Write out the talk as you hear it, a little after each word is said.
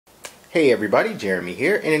Hey everybody, Jeremy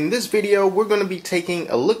here, and in this video we're going to be taking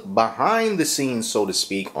a look behind the scenes, so to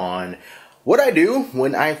speak, on what I do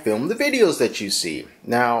when I film the videos that you see.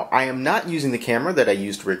 Now, I am not using the camera that I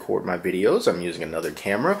use to record my videos. I'm using another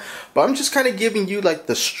camera, but I'm just kind of giving you like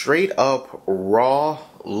the straight up raw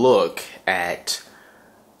look at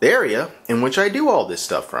the area in which I do all this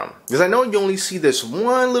stuff from. Because I know you only see this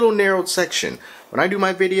one little narrowed section. When I do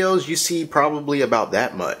my videos, you see probably about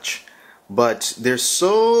that much. But there's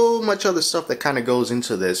so much other stuff that kind of goes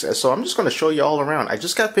into this, so I'm just going to show you all around. I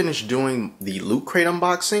just got finished doing the Loot Crate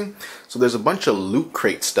unboxing, so there's a bunch of Loot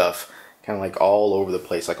Crate stuff kind of like all over the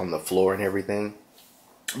place, like on the floor and everything.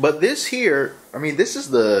 But this here, I mean, this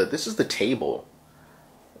is the table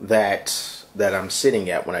that I'm sitting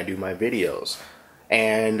at when I do my videos,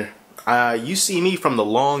 and you see me from the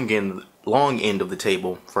long end of the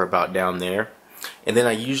table for about down there, and then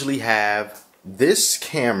I usually have this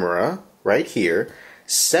camera right here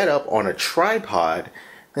set up on a tripod,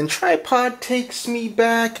 and tripod takes me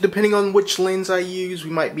back, depending on which lens I use.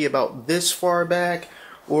 We might be about this far back,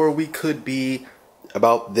 or we could be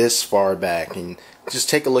about this far back. And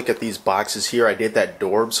just take a look at these boxes here. I did that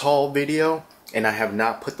Dorbs haul video and I have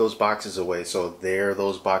not put those boxes away, so there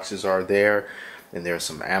those boxes are there, and there's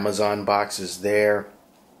some Amazon boxes there.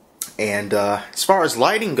 And as far as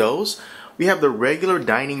lighting goes, we have the regular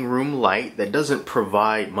dining room light that doesn't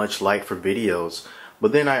provide much light for videos.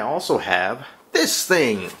 But then I also have this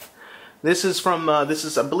thing. This is from, I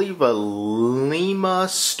believe, a Lima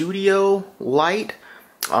Studio light.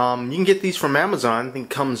 You can get these from Amazon. I think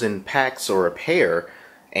it comes in packs or a pair.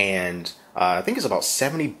 And I think it's about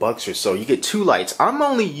 70 bucks or so. You get two lights. I'm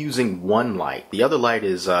only using one light. The other light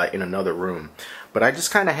is in another room. But I just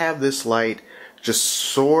kind of have this light just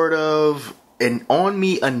sort of and on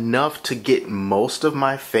me enough to get most of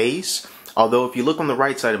my face. Although if you look on the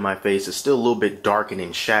right side of my face, it's still a little bit dark and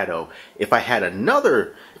in shadow. If I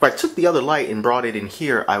took the other light and brought it in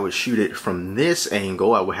here, I would shoot it from this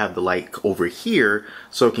angle. I would have the light over here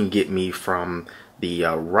so it can get me from the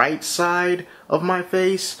right side of my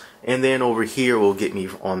face, and then over here will get me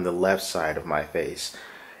on the left side of my face.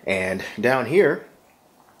 And down here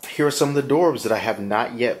are some of the Dorbs that I have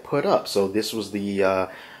not yet put up. So this was the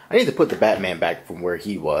I need to put the Batman back from where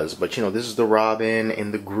he was, but you know, this is the Robin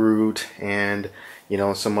and the Groot and you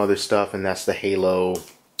know, some other stuff, and that's the Halo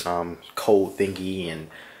code thingy. And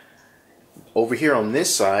over here on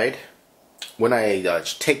this side, when I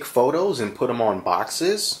take photos and put them on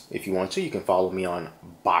boxes, if you want to, you can follow me on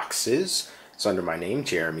Boxes. It's under my name,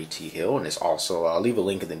 Jeremy T. Hill, and it's also, I'll leave a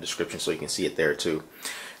link in the description so you can see it there too.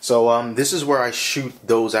 So this is where I shoot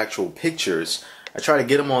those actual pictures. I try to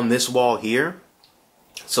get them on this wall here,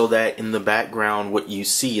 so that in the background what you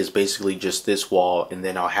see is basically just this wall, and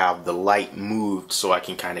then I'll have the light moved so I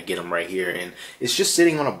can kind of get them right here, and it's just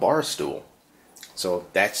sitting on a bar stool. So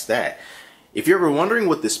that's that. If you're ever wondering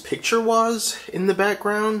what this picture was in the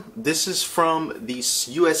background, this is from the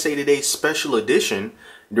USA Today special edition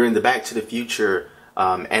during the Back to the Future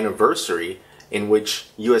anniversary, in which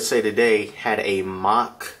USA Today had a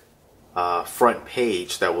mock front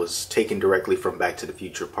page that was taken directly from Back to the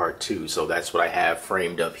Future Part 2. So that's what I have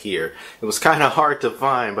framed up here. It was kind of hard to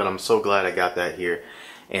find, but I'm so glad I got that here.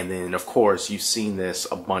 And then of course you've seen this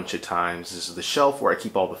a bunch of times. This is the shelf where I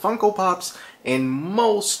keep all the Funko Pops and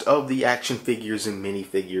most of the action figures and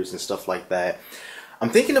minifigures and stuff like that. I'm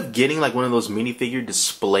thinking of getting like one of those minifigure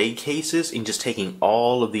display cases and just taking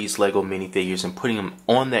all of these Lego minifigures and putting them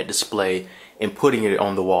on that display and putting it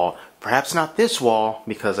on the wall. Perhaps not this wall,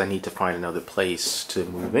 because I need to find another place to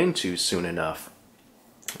move into soon enough.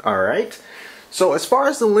 Alright, so as far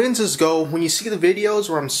as the lenses go, when you see the videos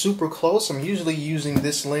where I'm super close, I'm usually using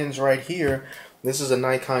this lens right here. This is a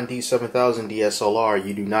Nikon D7000 DSLR.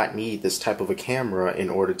 You do not need this type of a camera in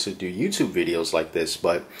order to do YouTube videos like this,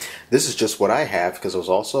 but this is just what I have because I was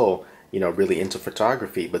also, you know, really into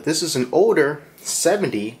photography. But this is an older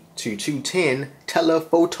 70 to 210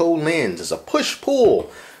 telephoto lens. It's a push-pull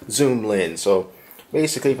zoom lens. So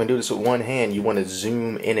basically, if I do this with one hand, you want to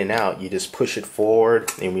zoom in and out, you just push it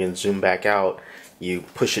forward, and when you zoom back out, you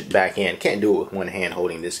push it back in. Can't do it with one hand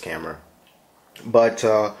holding this camera. But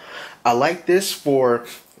I like this for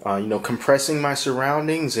you know, compressing my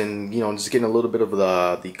surroundings and, you know, just getting a little bit of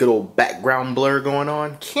the good old background blur going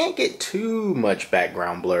on. Can't get too much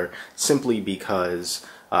background blur simply because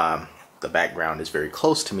the background is very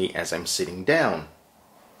close to me as I'm sitting down.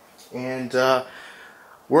 And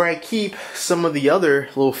where I keep some of the other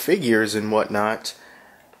little figures and whatnot,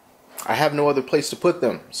 I have no other place to put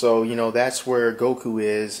them. So, you know, that's where Goku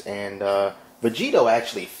is, and Vegito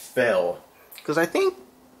actually fell, because I think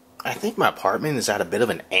I think my apartment is at a bit of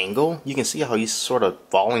an angle. You can see how he's sort of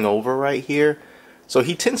falling over right here. So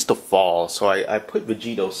he tends to fall, so I put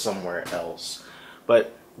Vegito somewhere else.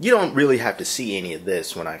 But you don't really have to see any of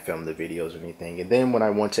this when I film the videos or anything. And then when I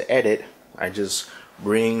want to edit, I just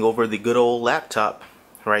bring over the good old laptop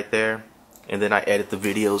right there. And then I edit the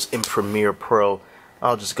videos in Premiere Pro.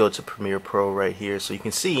 I'll just go to Premiere Pro right here so you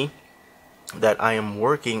can see that I am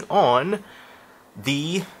working on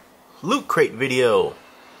the Loot Crate video.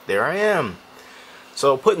 There I am.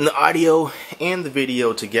 So putting the audio and the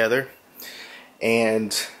video together.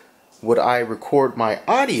 And what I record my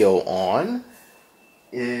audio on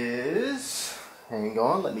is, hang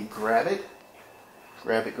on, let me grab it.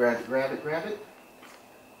 Grab it.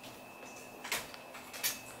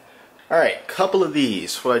 Alright, couple of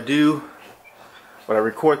these. What I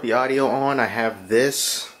record the audio on, I have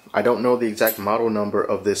this. I don't know the exact model number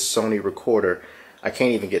of this Sony recorder. I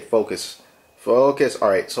can't even get focus.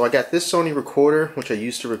 Alright, so I got this Sony recorder, which I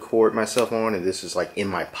used to record myself on, and this is like in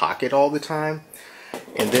my pocket all the time.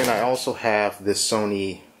 And then I also have this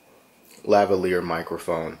Sony lavalier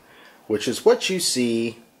microphone, which is what you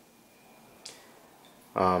see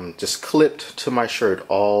just clipped to my shirt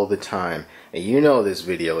all the time. And you know this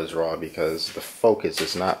video is raw because the focus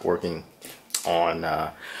is not working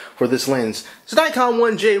on for this lens. It's Nikon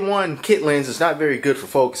 1J1 kit lens. It's not very good for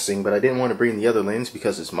focusing, but I didn't want to bring the other lens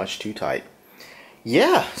because it's much too tight.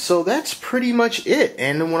 Yeah, so that's pretty much it.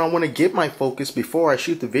 And then when I want to get my focus before I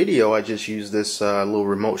shoot the video, I just use this little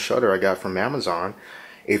remote shutter I got from Amazon.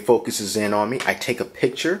 It focuses in on me. I take a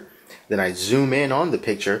picture, then I zoom in on the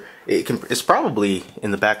picture. It's probably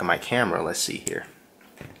in the back of my camera. Let's see here.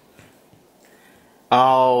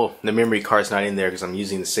 Oh, the memory card's not in there because I'm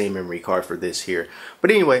using the same memory card for this here.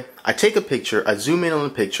 But anyway, I take a picture, I zoom in on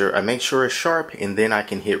the picture, I make sure it's sharp, and then I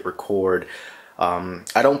can hit record. I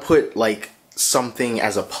don't put like something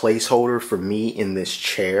as a placeholder for me in this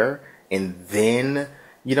chair and then,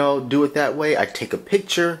 you know, do it that way. I take a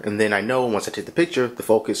picture and then I know once I take the picture, the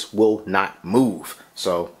focus will not move.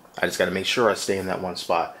 So I just got to make sure I stay in that one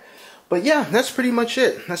spot. But yeah, that's pretty much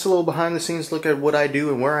it. That's a little behind the scenes look at what I do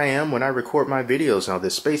and where I am when I record my videos. Now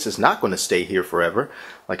this space is not going to stay here forever.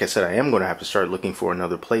 Like I said, I am going to have to start looking for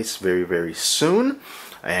another place very, very soon.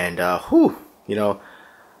 And you know,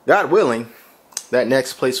 God willing, that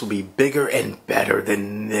next place will be bigger and better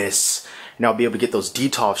than this. And I'll be able to get those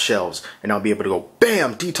Detolf shelves. And I'll be able to go,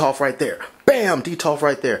 bam, Detolf right there. Bam, Detolf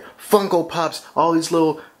right there. Funko Pops, all these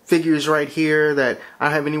little figures right here that I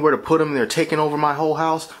don't have anywhere to put them. They're taking over my whole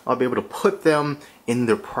house. I'll be able to put them in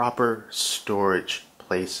their proper storage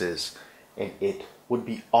places. And it would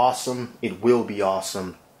be awesome. It will be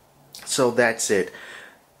awesome. So that's it.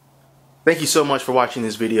 Thank you so much for watching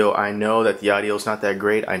this video. I know that the audio is not that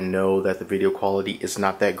great. I know that the video quality is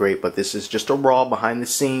not that great, but this is just a raw behind the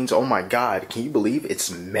scenes. Oh my God, can you believe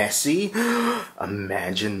it's messy?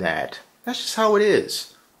 Imagine that. That's just how it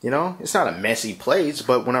is. You know, it's not a messy place,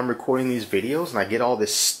 but when I'm recording these videos and I get all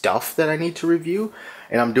this stuff that I need to review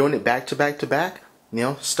and I'm doing it back to back to back, you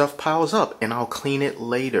know, stuff piles up and I'll clean it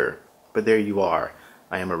later. But there you are.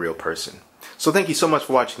 I am a real person. So thank you so much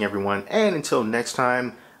for watching, everyone. And until next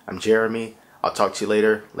time, I'm Jeremy. I'll talk to you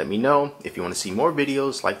later. Let me know if you want to see more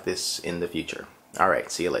videos like this in the future.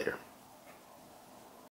 Alright, see you later.